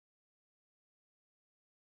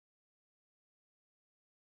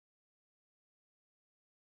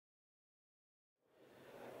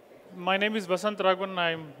My name is Vasant Raghavan.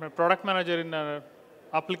 I'm a product manager in an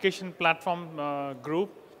application platform group,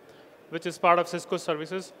 which is part of Cisco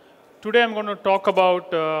services. Today I'm going to talk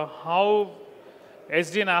about how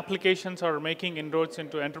SDN applications are making inroads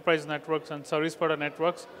into enterprise networks and service provider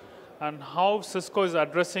networks, and how Cisco is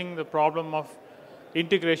addressing the problem of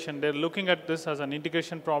integration. They're looking at this as an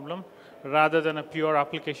integration problem rather than a pure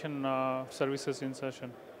application services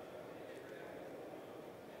insertion.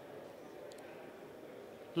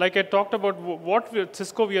 Like I talked about, what at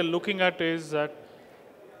Cisco we are looking at is that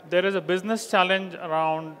there is a business challenge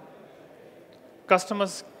around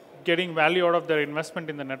customers getting value out of their investment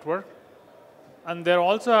in the network. And they're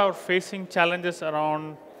also facing challenges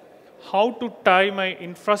around how to tie my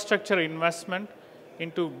infrastructure investment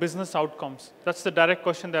into business outcomes. That's the direct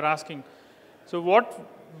question they're asking. So what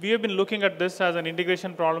we have been looking at this as an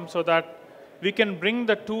integration problem so that we can bring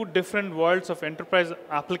the two different worlds of enterprise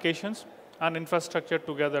applications and infrastructure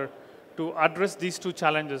together to address these two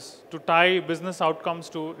challenges, to tie business outcomes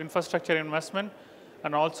to infrastructure investment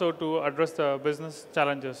and also to address the business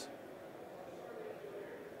challenges.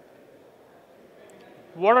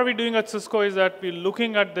 What are we doing at Cisco is that we're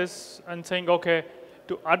looking at this and saying, okay,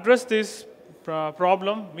 to address this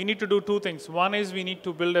problem, we need to do two things. One is we need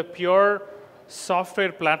to build a pure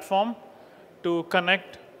software platform to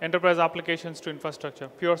connect enterprise applications to infrastructure,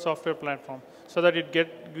 pure software platform, so that you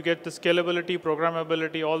get the scalability,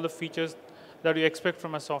 programmability, all the features that you expect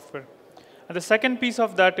from a software. And the second piece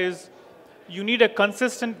of that is you need a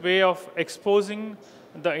consistent way of exposing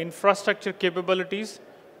the infrastructure capabilities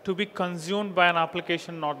to be consumed by an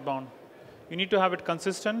application not bound. You need to have it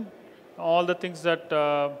consistent. All the things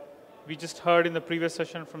that we just heard in the previous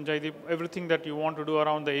session from Jaideep, everything that you want to do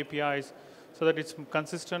around the APIs so that it's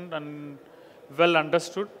consistent and well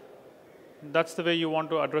understood. That's the way you want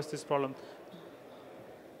to address this problem.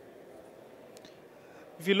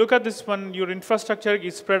 If you look at this one, your infrastructure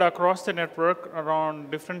is spread across the network around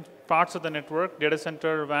different parts of the network, data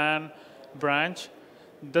center, WAN, branch.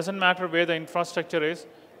 Doesn't matter where the infrastructure is.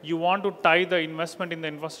 You want to tie the investment in the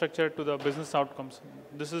infrastructure to the business outcomes.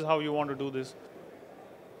 This is how you want to do this.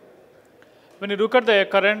 When you look at the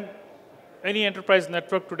current, any enterprise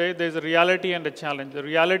network today, there's a reality and a challenge. The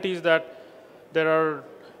reality is that there are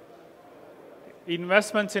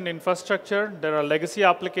investments in infrastructure, there are legacy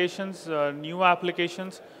applications, new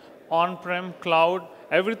applications, on-prem, cloud,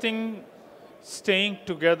 everything staying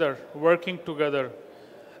together, working together.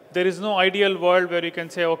 There is no ideal world where you can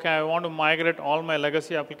say, okay, I want to migrate all my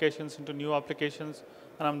legacy applications into new applications,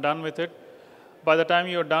 and I'm done with it. By the time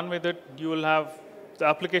you're done with it, you will have the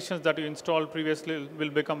applications that you installed previously will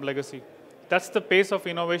become legacy. That's the pace of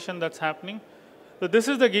innovation that's happening. So this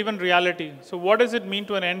is the given reality. So what does it mean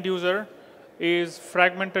to an end user is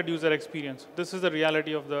fragmented user experience. This is the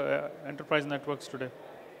reality of the enterprise networks today.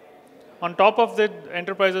 On top of that,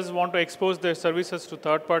 enterprises want to expose their services to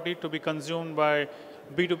third party to be consumed by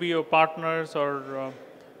B2B or partners or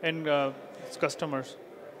end customers.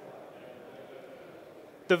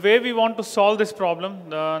 The way we want to solve this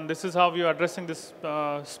problem, and this is how we are addressing this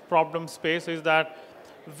problem space, is that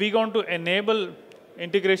we're going to enable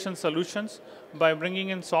integration solutions by bringing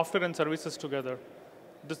in software and services together.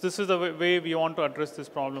 This is the way we want to address this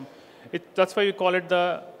problem. That's why we call it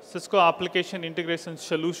the Cisco Application Integration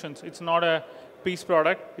Solutions. It's not a piece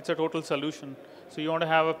product, it's a total solution. So you want to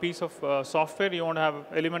have a piece of software, you want to have an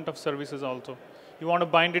element of services also. You want to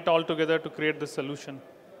bind it all together to create the solution.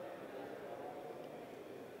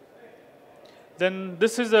 Then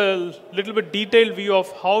this is a little bit detailed view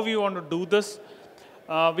of how we want to do this.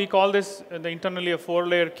 We call this internally a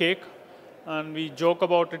 4-layer cake, and we joke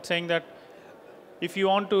about it saying that if you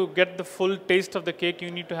want to get the full taste of the cake,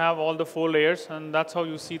 you need to have all the 4 layers, and that's how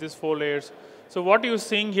you see these 4 layers. So what you're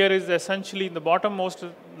seeing here is essentially the bottommost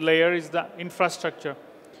layer is the infrastructure.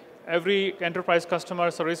 Every enterprise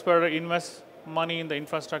customer, service provider invests money in the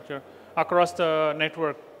infrastructure across the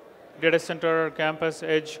network, data center, campus,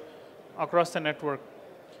 edge, across the network.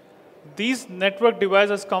 These network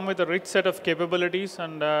devices come with a rich set of capabilities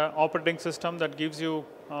and operating system that gives you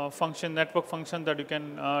network function that you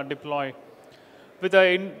can deploy. With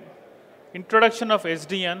the introduction of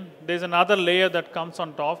SDN, there's another layer that comes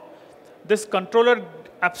on top. This controller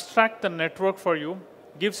abstracts the network for you,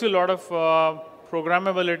 gives you a lot of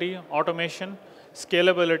programmability, automation,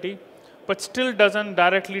 scalability, but still doesn't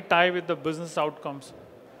directly tie with the business outcomes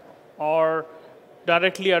or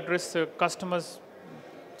directly address the customers'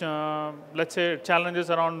 let's say,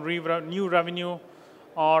 challenges around new revenue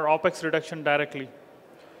or OpEx reduction directly.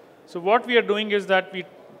 So what we are doing is that we're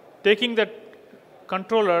taking that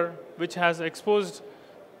controller, which has exposed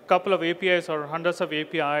a couple of APIs or hundreds of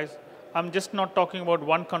APIs, I'm just not talking about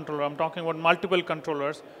one controller. I'm talking about multiple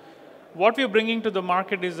controllers. What we're bringing to the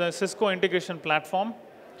market is a Cisco Integration Platform,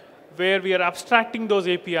 where we are abstracting those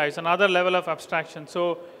APIs, another level of abstraction.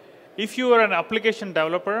 So if you are an application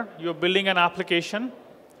developer, you're building an application,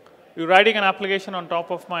 you're writing an application on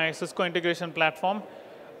top of my Cisco Integration Platform,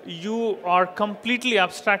 you are completely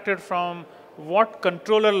abstracted from what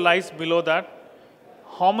controller lies below that,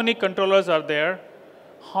 how many controllers are there,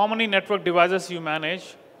 how many network devices you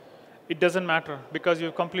manage. It doesn't matter because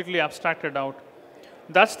you're completely abstracted out.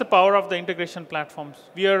 That's the power of the integration platforms.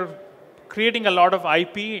 We are creating a lot of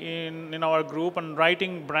IP in our group and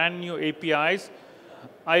writing brand new APIs.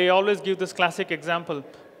 I always give this classic example.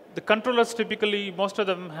 The controllers typically, most of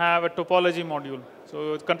them have a topology module.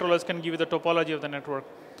 So controllers can give you the topology of the network.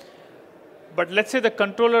 But let's say the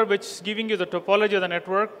controller which is giving you the topology of the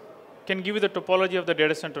network can give you the topology of the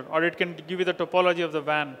data center, or it can give you the topology of the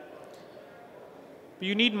WAN.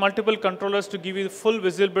 You need multiple controllers to give you the full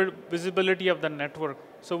visibility of the network.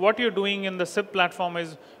 So what you're doing in the SIP platform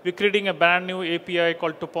is we're creating a brand new API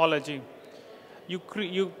called topology.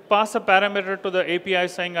 You pass a parameter to the API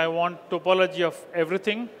saying, I want topology of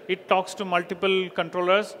everything. It talks to multiple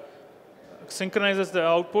controllers, synchronizes the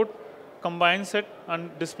output, combines it,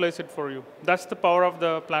 and displays it for you. That's the power of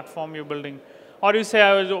the platform you're building. Or you say,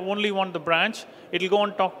 I only want the branch. It'll go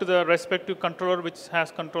and talk to the respective controller which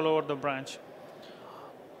has control over the branch.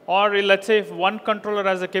 Or let's say if one controller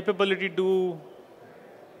has a capability to do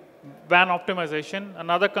WAN optimization,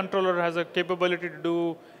 another controller has a capability to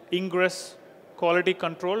do ingress quality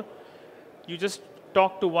control, you just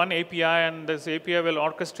talk to one API, and this API will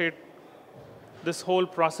orchestrate this whole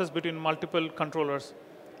process between multiple controllers.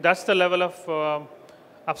 That's the level of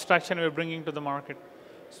abstraction we're bringing to the market.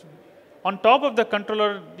 So on top of the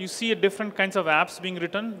controller, you see different kinds of apps being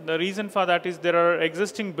written. The reason for that is there are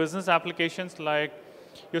existing business applications like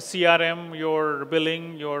your CRM, your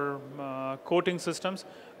billing, your quoting systems,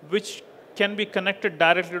 which can be connected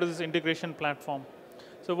directly to this integration platform.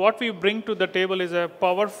 So what we bring to the table is a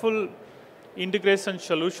powerful integration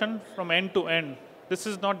solution from end to end. This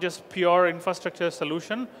is not just pure infrastructure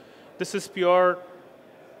solution. This is pure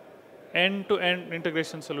end-to-end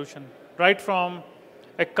integration solution. Right from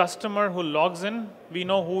a customer who logs in, we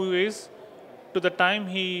know who he is, to the time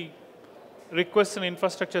he requests an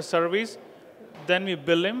infrastructure service, then we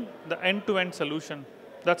bill him, the end-to-end solution.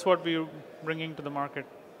 That's what we're bringing to the market.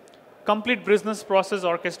 Complete business process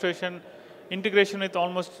orchestration, integration with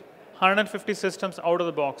almost 150 systems out of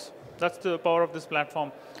the box. That's the power of this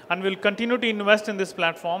platform. And we'll continue to invest in this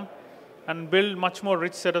platform and build much more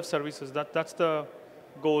rich set of services. That's the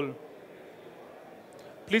goal.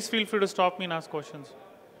 Please feel free to stop me and ask questions.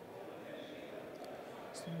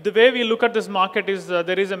 The way we look at this market is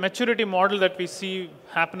there is a maturity model that we see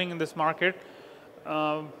happening in this market.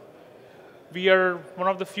 We are one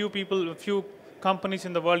of the few companies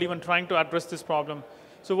in the world even trying to address this problem.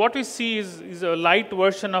 So what we see is a light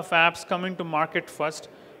version of apps coming to market first.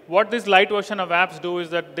 What this light version of apps do is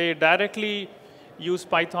that they directly use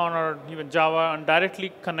Python or even Java and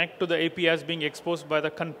directly connect to the APIs being exposed by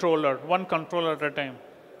the controller, one controller at a time.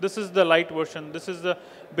 This is the light version. This is the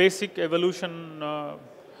basic evolution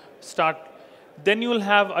start. Then you will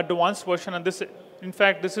have advanced version, and this, in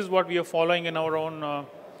fact, this is what we are following in our own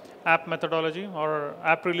app methodology or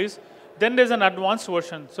app release. Then there's an advanced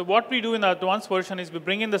version. So what we do in the advanced version is we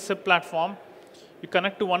bring in the SIP platform, we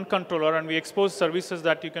connect to one controller, and we expose services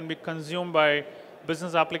that you can be consumed by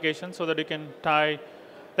business applications so that you can tie.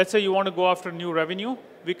 Let's say you want to go after new revenue.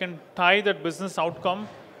 We can tie that business outcome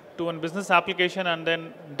to a business application and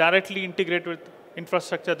then directly integrate with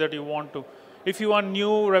infrastructure that you want to. If you want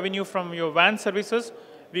new revenue from your WAN services,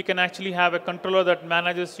 we can actually have a controller that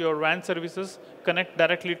manages your WAN services, connect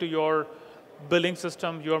directly to your billing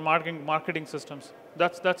system, your marketing systems.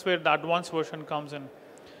 That's where the advanced version comes in.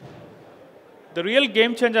 The real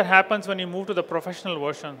game changer happens when you move to the professional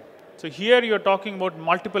version. So here you're talking about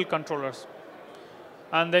multiple controllers.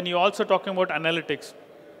 And then you're also talking about analytics.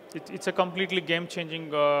 It's a completely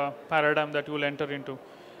game-changing paradigm that you will enter into.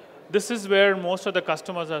 This is where most of the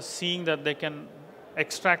customers are seeing that they can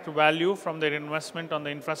extract value from their investment on the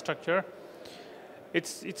infrastructure.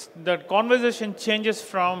 The conversation changes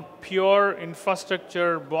from pure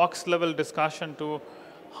infrastructure box level discussion to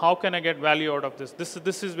how can I get value out of this.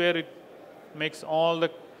 This is where it makes all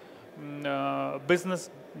the business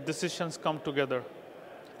decisions come together.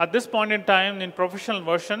 At this point in time, in professional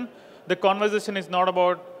version, the conversation is not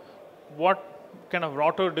about what kind of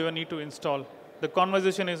router do I need to install. The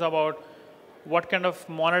conversation is about what kind of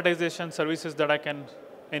monetization services that I can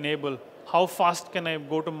enable. How fast can I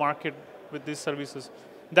go to market with these services?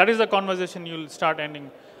 That is the conversation you'll start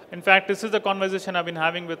ending. In fact, this is the conversation I've been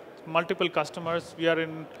having with multiple customers. We are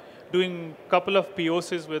doing a couple of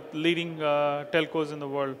POCs with leading telcos in the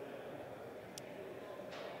world.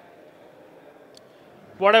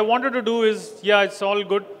 What I wanted to do is, yeah, it's all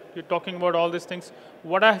good. You're talking about all these things.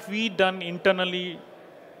 What have we done internally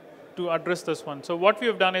to address this one? So what we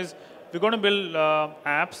have done is, we're going to build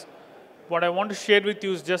apps. What I want to share with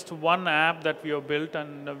you is just one app that we have built,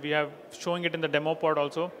 and we have showing it in the demo pod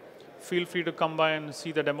also. Feel free to come by and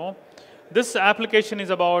see the demo. This application is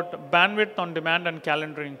about bandwidth on demand and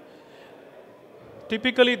calendaring.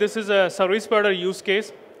 Typically, this is a service provider use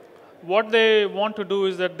case. What they want to do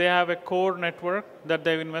is that they have a core network that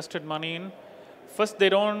they've invested money in. First, they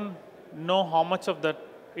don't know how much of that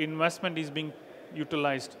investment is being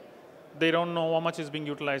utilized. They don't know how much is being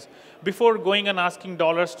utilized. Before going and asking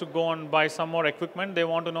dollars to go and buy some more equipment, they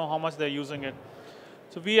want to know how much they're using it.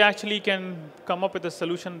 So we actually can come up with a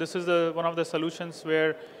solution. This is one of the solutions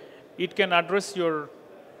where it can address your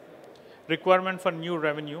requirement for new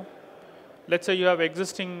revenue. Let's say you have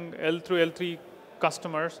existing L through L3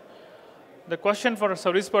 customers. The question for a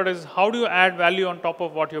service provider is, how do you add value on top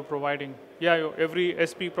of what you're providing? Yeah, every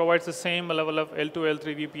SP provides the same level of L2,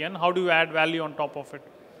 L3 VPN. How do you add value on top of it?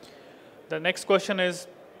 The next question is,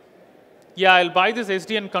 yeah, I'll buy this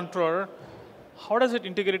SDN controller. How does it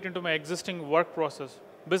integrate into my existing work process,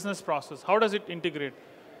 business process? How does it integrate?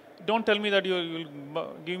 Don't tell me that you'll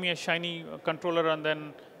give me a shiny controller and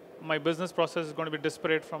then my business process is going to be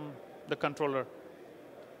disparate from the controller.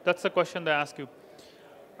 That's the question they ask you.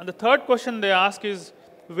 And the third question they ask is,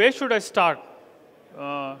 where should I start?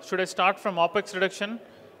 Should I start from OpEx reduction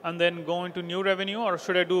and then go into new revenue, or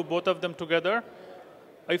should I do both of them together?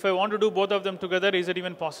 If I want to do both of them together, is it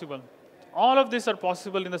even possible? All of these are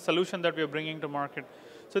possible in the solution that we are bringing to market.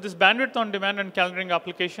 So this bandwidth on demand and calendaring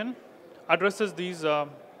application addresses these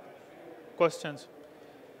questions.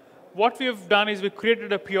 What we have done is we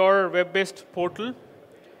created a pure web-based portal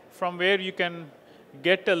from where you can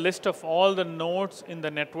get a list of all the nodes in the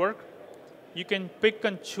network. You can pick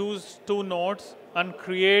and choose 2 nodes and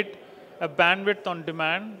create a bandwidth on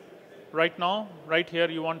demand. Right now, right here,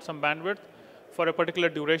 you want some bandwidth for a particular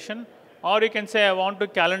duration. Or you can say, I want to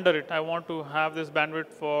calendar it. I want to have this bandwidth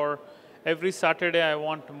for every Saturday. I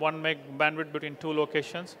want 1 meg bandwidth between 2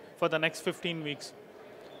 locations for the next 15 weeks.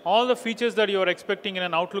 All the features that you are expecting in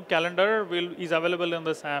an Outlook calendar is available in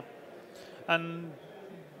this app. And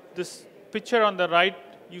this picture on the right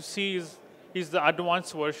you see is the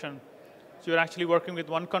advanced version. So you're actually working with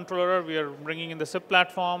one controller. We are bringing in the SIP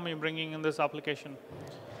platform. We're bringing in this application.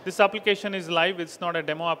 This application is live. It's not a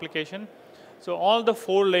demo application. So all the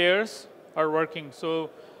 4 layers are working. So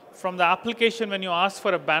from the application, when you ask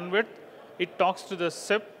for a bandwidth, it talks to the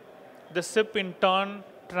SIP. The SIP, in turn,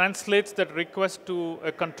 translates that request to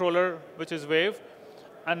a controller, which is Wave.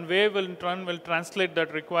 And Wave, in turn, will translate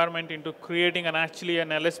that requirement into creating actually an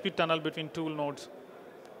LSP tunnel between 2 nodes.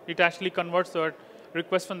 It actually converts that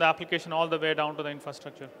request from the application all the way down to the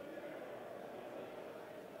infrastructure.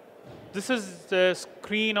 This is the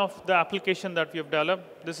screen of the application that we have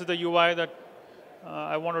developed. This is the UI that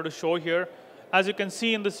I wanted to show here. As you can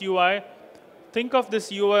see in this UI, think of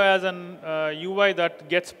this UI as an UI that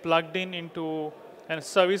gets plugged into a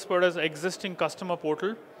service provider's existing customer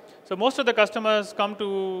portal. So most of the customers come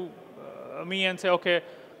to me and say, OK,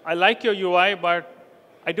 I like your UI, but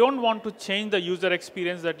I don't want to change the user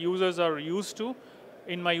experience that users are used to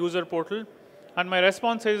in my user portal. And my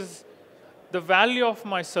response is, the value of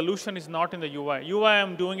my solution is not in the UI. UI,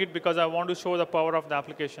 I'm doing it because I want to show the power of the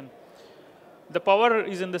application. The power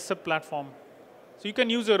is in the SIP platform. So you can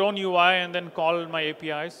use your own UI and then call my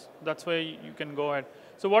APIs. That's where you can go ahead.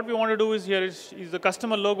 So what we want to do is here is the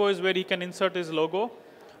customer logo is where he can insert his logo.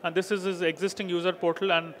 And this is his existing user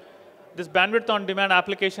portal. And this bandwidth on demand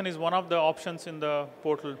application is one of the options in the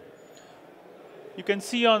portal. You can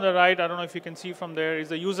see on the right, I don't know if you can see from there, is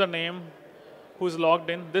the username who's logged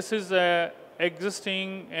in. This is an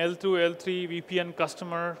existing L2, L3 VPN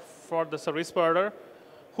customer for the service provider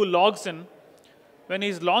who logs in. When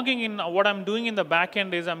he's logging in, what I'm doing in the back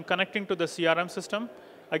end is I'm connecting to the CRM system.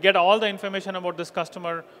 I get all the information about this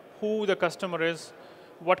customer, who the customer is,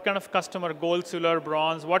 what kind of customer, gold, silver,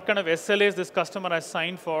 bronze, what kind of SLAs this customer has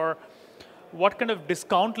signed for, what kind of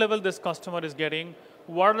discount level this customer is getting,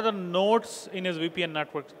 what are the nodes in his VPN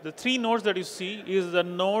network. The 3 nodes that you see is the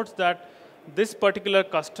nodes that this particular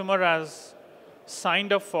customer has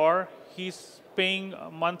signed up for. He's paying a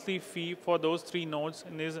monthly fee for those 3 nodes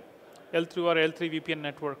in his L2 or L3 VPN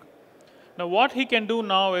network. Now what he can do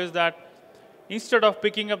now is that instead of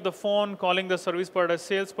picking up the phone, calling the service provider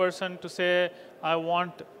salesperson to say, I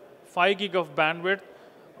want 5 gig of bandwidth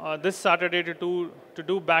this Saturday to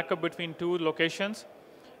do backup between 2 locations.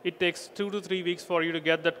 It takes 2 to 3 weeks for you to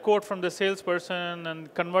get that code from the salesperson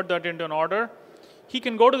and convert that into an order. He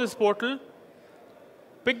can go to this portal,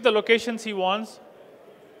 pick the locations he wants,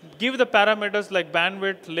 give the parameters like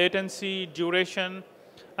bandwidth, latency, duration.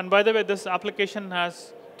 And by the way, this application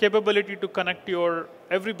has capability to connect to your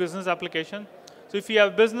every business application. So if you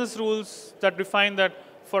have business rules that define that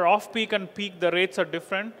for off-peak and peak, the rates are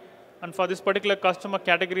different, and for this particular customer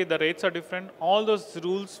category, the rates are different, all those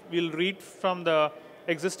rules will read from the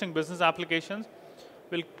existing business applications,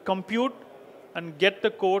 will compute and get the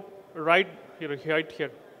code right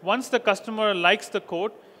here. Once the customer likes the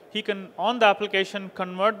code, he can, on the application,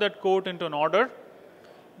 convert that code into an order.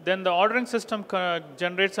 Then the ordering system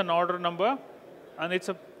generates an order number, and it's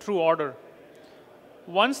a true order.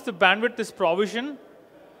 Once the bandwidth is provisioned,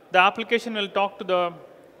 the application will talk to the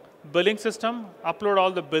billing system, upload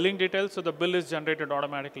all the billing details, so the bill is generated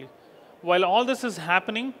automatically. While all this is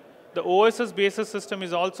happening, the OSS basis system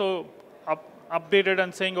is also updated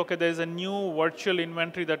and saying, okay, there's a new virtual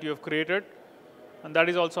inventory that you have created, and that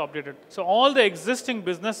is also updated. So all the existing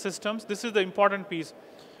business systems, this is the important piece.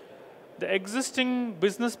 The existing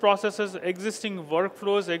business processes, existing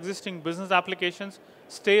workflows, existing business applications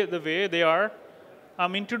stay the way they are.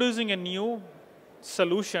 I'm introducing a new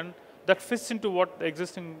solution that fits into what the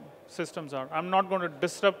existing systems are. I'm not going to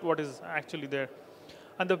disrupt what is actually there.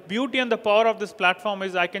 And the beauty and the power of this platform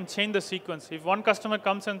is I can change the sequence. If one customer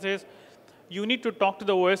comes and says, you need to talk to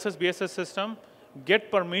the OSS BSS system,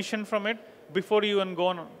 get permission from it before you even go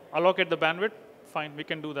and allocate the bandwidth, fine, we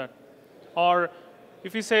can do that. Or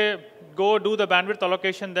if you say, go do the bandwidth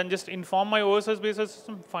allocation, then just inform my OSS BSS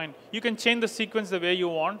system, fine. You can change the sequence the way you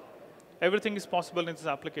want. Everything is possible in this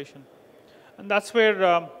application. And that's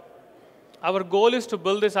where our goal is to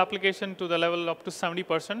build this application to the level up to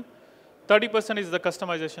 70%. 30% is the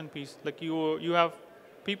customization piece. Like you have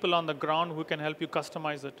people on the ground who can help you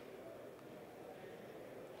customize it.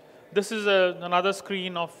 This is another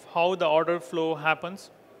screen of how the order flow happens.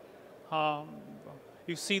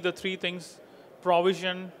 You see the 3 things: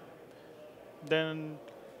 provision, then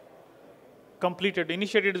completed.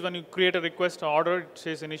 Initiated is when you create a request or order, it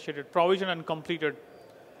says initiated. Provision and completed.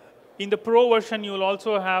 In the Pro version, you will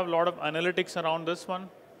also have a lot of analytics around this one.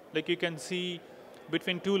 Like you can see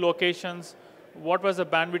between 2 locations, what was the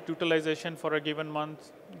bandwidth utilization for a given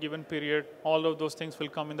month, given period. All of those things will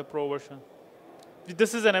come in the Pro version.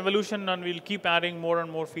 This is an evolution, and we'll keep adding more and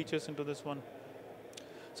more features into this one.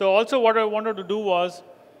 So also what I wanted to do was,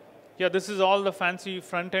 yeah, this is all the fancy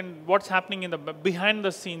front end, what's happening in the behind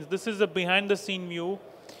the scenes. This is the behind the scene view.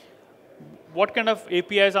 What kind of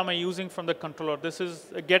APIs am I using from the controller? This is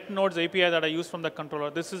a get nodes API that I use from the controller.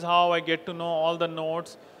 This is how I get to know all the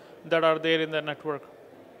nodes that are there in the network.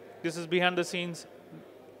 This is behind the scenes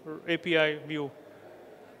API view.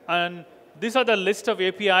 And these are the list of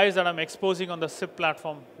APIs that I'm exposing on the SIP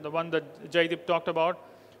platform, the one that Jaideep talked about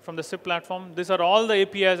from the SIP platform. These are all the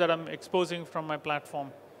APIs that I'm exposing from my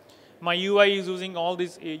platform. My UI is using all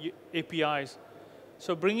these APIs.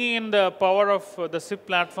 So bringing in the power of the SIP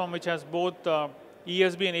platform, which has both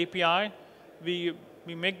ESB and API,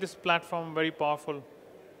 we make this platform very powerful.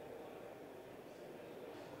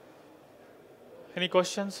 Any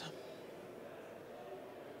questions?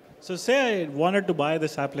 So say I wanted to buy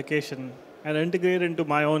this application and integrate into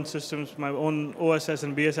my own systems, my own OSS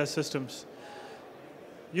and BSS systems.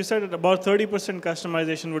 You said that about 30%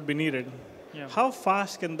 customization would be needed. Yeah. How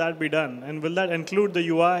fast can that be done? And will that include the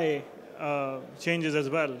UI changes as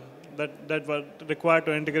well that were required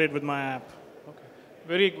to integrate with my app?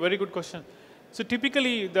 Okay. Very good question. So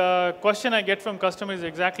typically, the question I get from customers is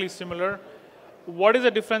exactly similar. What is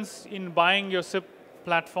the difference in buying your SIP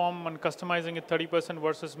platform and customizing it 30%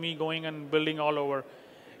 versus me going and building all over?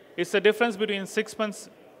 It's the difference between 6 months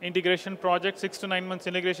integration project, 6 to 9 months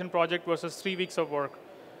integration project versus 3 weeks of work.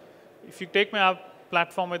 If you take my app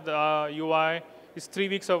platform with UI, it's 3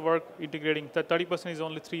 weeks of work integrating. The 30% is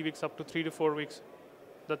only 3 weeks, up to 3 to 4 weeks.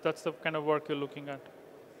 That's the kind of work you're looking at.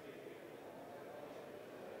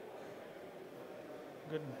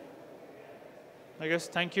 Good. I guess,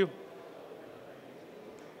 thank you.